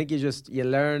give. I think you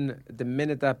learn the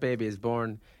minute that baby is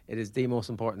born, it is the most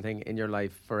important thing in your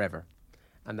life forever.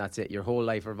 And that's it. Your whole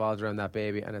life revolves around that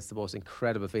baby, and it's the most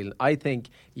incredible feeling. I think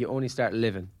you only start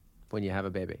living when you have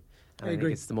a baby. I agree.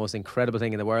 Think it's the most incredible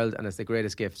thing in the world, and it's the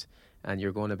greatest gift. And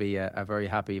you're going to be a very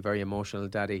happy, very emotional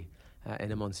daddy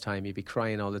in a month's time. You'd be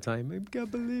crying all the time. I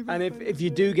can't believe it. And if you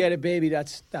do get a baby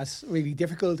that's really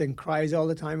difficult and cries all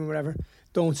the time and whatever,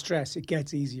 don't stress. It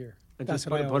gets easier. And that's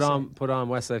what put on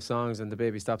Westlife songs and the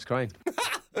baby stops crying.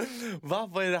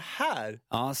 Vad är det här?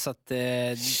 Ja, så att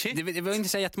det var inte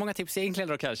så jättemånga tips egentligen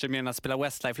då kanske, mer än att spela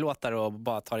Westlife-låtar och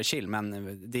bara ta det chill, men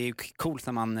det är ju coolt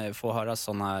när man får höra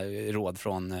såna råd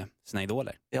från sina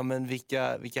idoler. Ja, men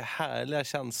vilka härliga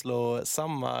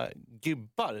känslosamma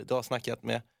gubbar du har snackat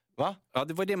med, va? Ja,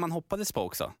 det var det man hoppades på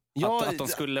också. Ja, att de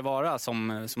skulle vara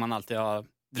som man alltid har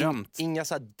drömt. Inga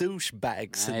så här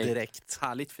douchebags direkt.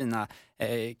 Härligt fina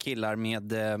killar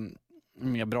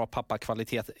med bra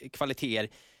pappakvaliteter.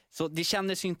 Så det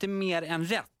kändes ju inte mer än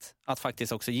rätt att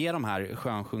faktiskt också ge de här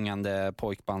skönsjungande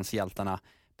pojkbandshjältarna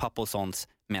Pappa och Sånts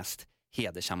mest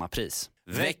hedersamma pris.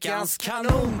 Veckans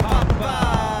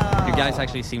kanonpappa! You guys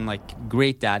actually seem like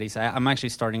great daddies. I'm actually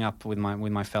starting up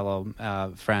with my fellow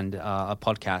friend a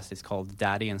podcast. It's called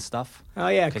Daddy and Stuff.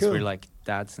 Oh yeah, because cool. we're like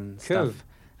dads and stuff.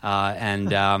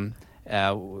 And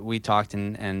we talked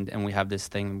and we have this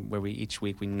thing where each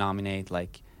week we nominate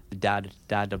like the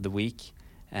dad of the week.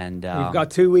 And we've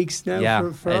got 2 weeks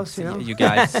now for us, you know. You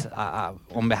guys,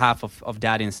 on behalf of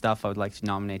Daddy and Stuff, I would like to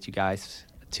nominate you guys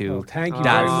to thank you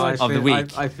Dads very much. of the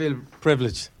Week. I feel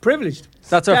privileged. Privileged.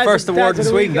 That's our first award in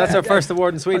Sweden. That's our first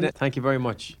award in Sweden. Thank you very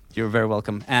much. You're very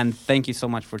welcome. And thank you so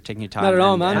much for taking your time. Not at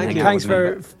all, man. Thank you. Thanks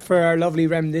for our lovely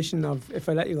rendition of If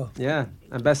I Let You Go. Yeah,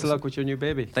 and best of luck with your new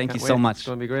baby. Thank you so much. It's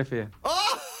going to be great for you.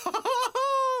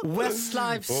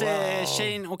 Westlifes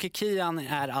Shane och Kian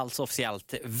är alltså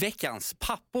officiellt veckans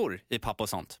pappor i Pappa och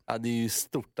Sånt. Ja, det är ju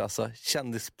stort alltså.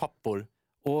 Kändispappor.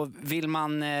 Och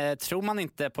tror man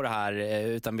inte på det här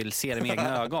utan vill se det med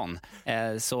egna ögon,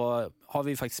 så har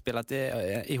vi faktiskt spelat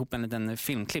ihop en liten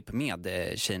filmklipp med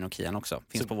Shane och Kian också.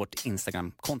 Finns på vårt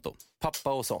Instagram-konto.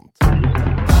 Pappa och Sånt.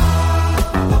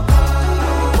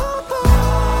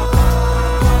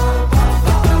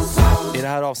 I det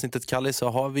här avsnittet, Kalle, så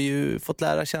har vi ju fått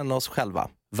lära känna oss själva.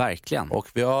 Verkligen. Och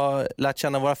vi har lärt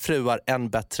känna våra fruar än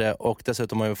bättre, och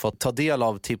dessutom har vi fått ta del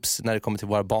av tips när det kommer till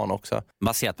våra barn också.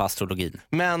 Baserat på astrologin.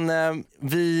 Men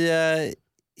vi är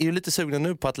ju lite sugna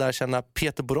nu på att lära känna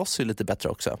Peter Borossi lite bättre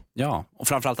också. Ja, och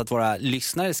framförallt att våra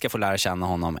lyssnare ska få lära känna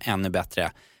honom ännu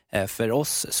bättre. För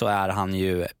oss så är han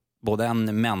ju både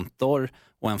en mentor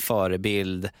och en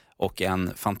förebild och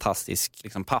en fantastisk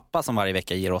pappa som varje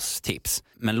vecka ger oss tips.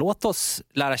 Men låt oss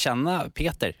lära känna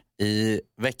Peter i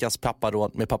veckans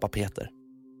papparåd med pappa Peter.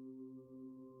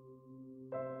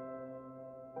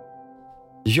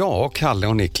 Ja, Kalle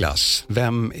och Niklas,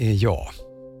 vem är jag?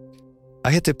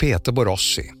 Jag heter Peter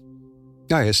Borossi.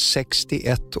 Jag är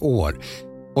 61 år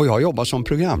och jag jobbar som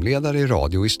programledare i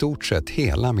radio i stort sett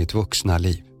hela mitt vuxna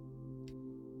liv.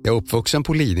 Jag är uppvuxen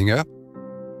på Lidingö.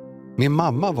 Min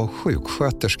mamma var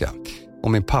sjuksköterska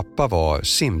och min pappa var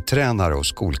simtränare och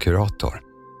skolkurator.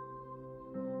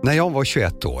 När jag var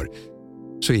 21 år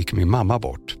så gick min mamma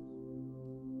bort.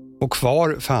 Och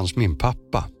kvar fanns min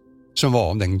pappa som var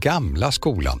av den gamla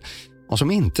skolan och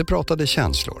som inte pratade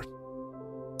känslor.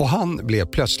 Och han blev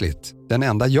plötsligt den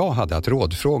enda jag hade att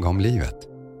rådfråga om livet.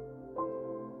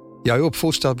 Jag är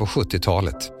uppfostrad på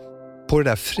 70-talet. På det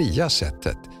där fria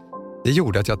sättet. Det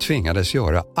gjorde att jag tvingades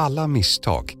göra alla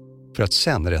misstag för att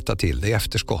sen rätta till det i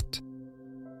efterskott.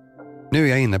 Nu är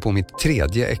jag inne på mitt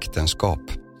 3:e äktenskap.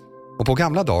 Och på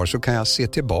gamla dagar så kan jag se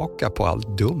tillbaka på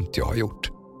allt dumt jag har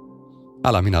gjort.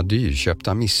 Alla mina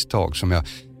dyrköpta misstag som jag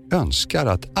önskar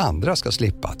att andra ska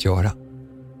slippa att göra.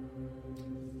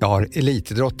 Jag har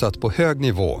elitidrottat på hög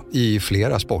nivå i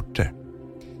flera sporter.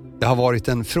 Jag har varit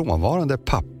en frånvarande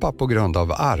pappa på grund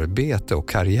av arbete och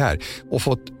karriär och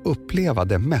fått uppleva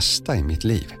det mesta i mitt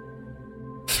liv.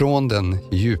 Från den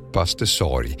djupaste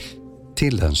sorg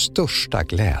till den största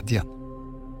glädjen.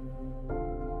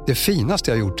 Det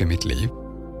finaste jag gjort i mitt liv,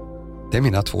 det är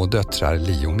mina 2 döttrar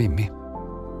Li och Mimmi.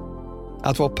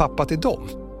 Att vara pappa till dem,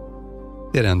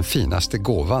 det är den finaste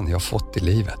gåvan jag fått i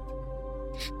livet.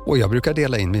 Och jag brukar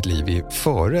dela in mitt liv i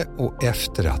före och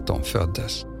efter att de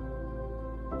föddes.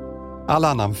 All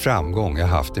annan framgång jag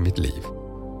haft i mitt liv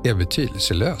är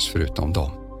betydelselös förutom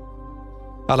dem.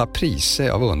 Alla priser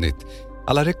jag har vunnit,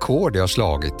 alla rekord jag har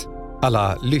slagit,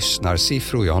 alla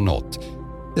lyssnarsiffror jag har nått,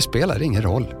 det spelar ingen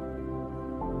roll.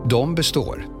 De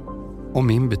består och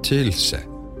min betydelse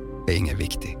är ingen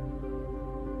viktig.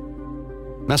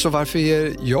 Men så varför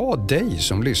ger jag dig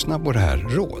som lyssnar på det här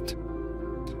råd?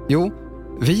 Jo,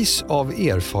 vis av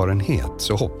erfarenhet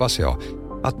så hoppas jag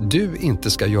att du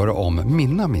inte ska göra om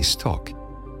mina misstag.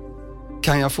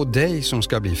 Kan jag få dig som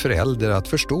ska bli förälder att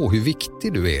förstå hur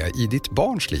viktig du är i ditt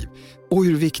barns liv och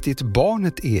hur viktigt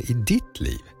barnet är i ditt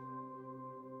liv?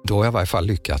 Då har jag i varje fall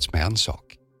lyckats med en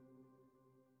sak.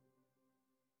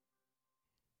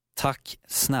 Tack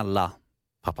snälla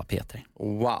pappa Peter.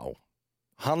 Wow.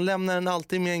 Han lämnar en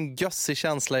alltid med en gössig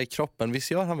känsla i kroppen.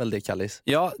 Visst gör han väl det, Kallis?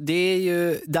 Ja, det är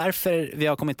ju därför vi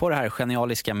har kommit på det här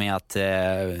genialiska med att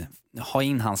ha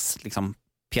in hans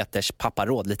Peters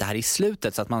papparåd lite här i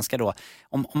slutet, så att man ska då,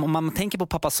 om man tänker på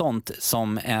pappa sånt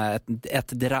som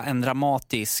en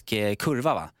dramatisk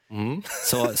kurva, va?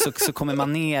 Så kommer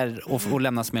man ner och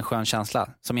lämnas med en skön känsla,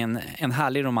 som en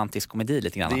härlig romantisk komedi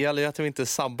lite grann. Det gäller ju att vi inte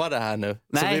sabbar det här nu.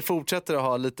 Nej. Så vi fortsätter att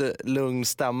ha lite lugn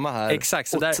stämma här. Exakt,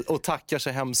 så och tackar så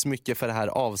hemskt mycket för det här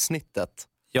avsnittet.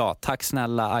 Ja, tack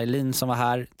snälla Eileen som var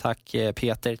här. Tack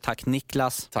Peter, tack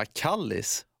Niklas. Tack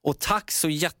Kallis. Och tack så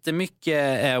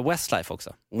jättemycket Westlife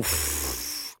också.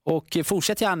 Och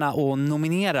fortsätt gärna att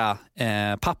nominera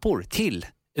pappor till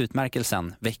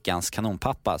utmärkelsen Veckans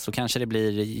kanonpappa, så kanske det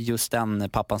blir just den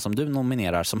pappan som du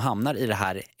nominerar som hamnar i det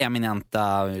här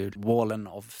eminenta wallen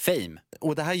of fame.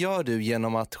 Och det här gör du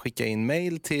genom att skicka in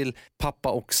mail till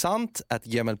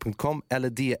pappaochsant@gmail.com eller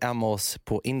DM oss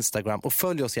på Instagram, och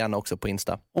följ oss gärna också på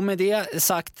Insta. Och med det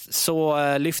sagt så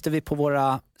lyfter vi på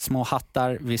våra små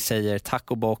hattar. Vi säger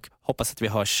tack och bock. Hoppas att vi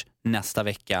hörs nästa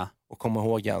vecka. Och kom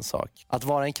ihåg en sak. Att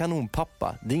vara en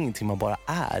kanonpappa, det är ingenting man bara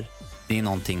är. Det är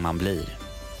någonting man blir.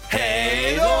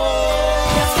 Hej då!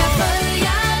 Jag ska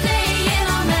följa dig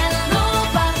genom eld och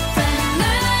vatten,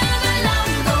 över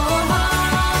land och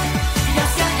hav. Jag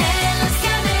ska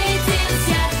älska dig tills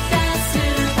hjärtat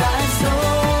slutar slå.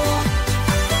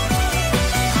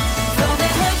 Från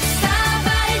det högsta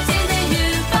berg till det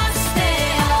djupaste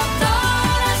av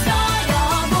dalar ska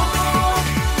jag gå.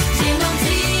 Genom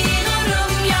tid och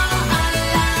rum, ja,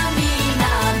 alla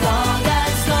mina dagar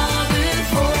ska du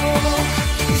få.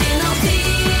 Genom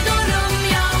tid och rum,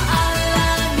 ja, alla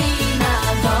mina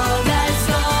dagar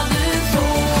ska du få.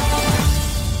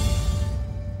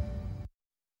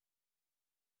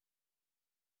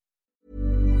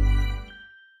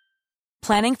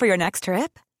 Planning for your next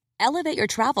trip? Elevate your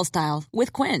travel style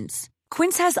with Quince.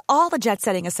 Quince has all the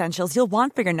jet-setting essentials you'll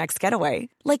want for your next getaway,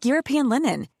 like European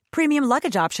linen, premium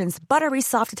luggage options, buttery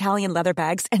soft Italian leather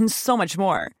bags, and so much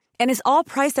more. And is all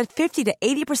priced at 50 to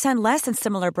 80% less than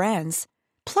similar brands.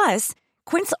 Plus,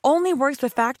 Quince only works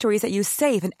with factories that use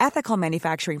safe and ethical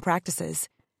manufacturing practices.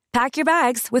 Pack your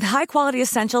bags with high-quality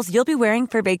essentials you'll be wearing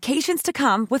for vacations to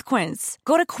come with Quince.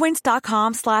 Go to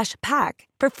quince.com/pack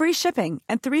for free shipping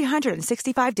and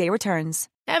 365-day returns.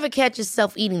 Ever catch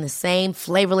yourself eating the same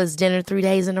flavorless dinner 3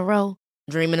 days in a row?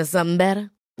 Dreaming of something better?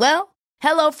 Well,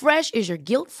 HelloFresh is your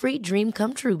guilt-free dream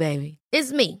come true, baby.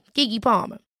 It's me, Keke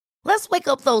Palmer. Let's wake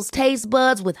up those taste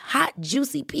buds with hot,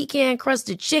 juicy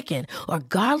pecan-crusted chicken or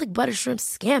garlic butter shrimp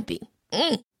scampi.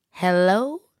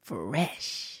 Hello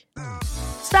Fresh.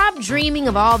 Stop dreaming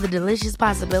of all the delicious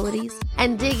possibilities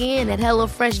and dig in at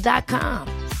HelloFresh.com.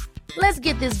 Let's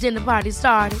get this dinner party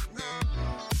started.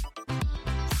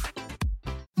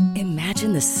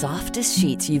 Imagine the softest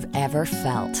sheets you've ever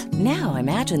felt. Now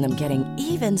imagine them getting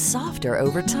even softer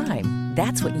over time.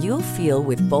 That's what you'll feel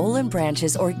with Boll &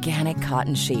 Branch's organic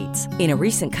cotton sheets. In a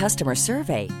recent customer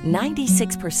survey,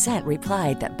 96%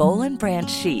 replied that Boll & Branch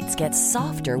sheets get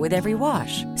softer with every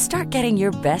wash. Start getting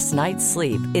your best night's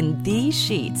sleep in these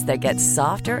sheets that get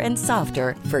softer and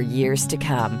softer for years to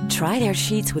come. Try their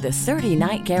sheets with a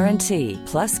 30-night guarantee.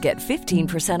 Plus, get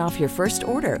 15% off your first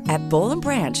order at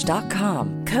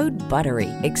bollandbranch.com. Code BUTTERY.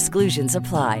 Exclusions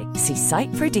apply. See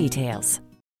site for details.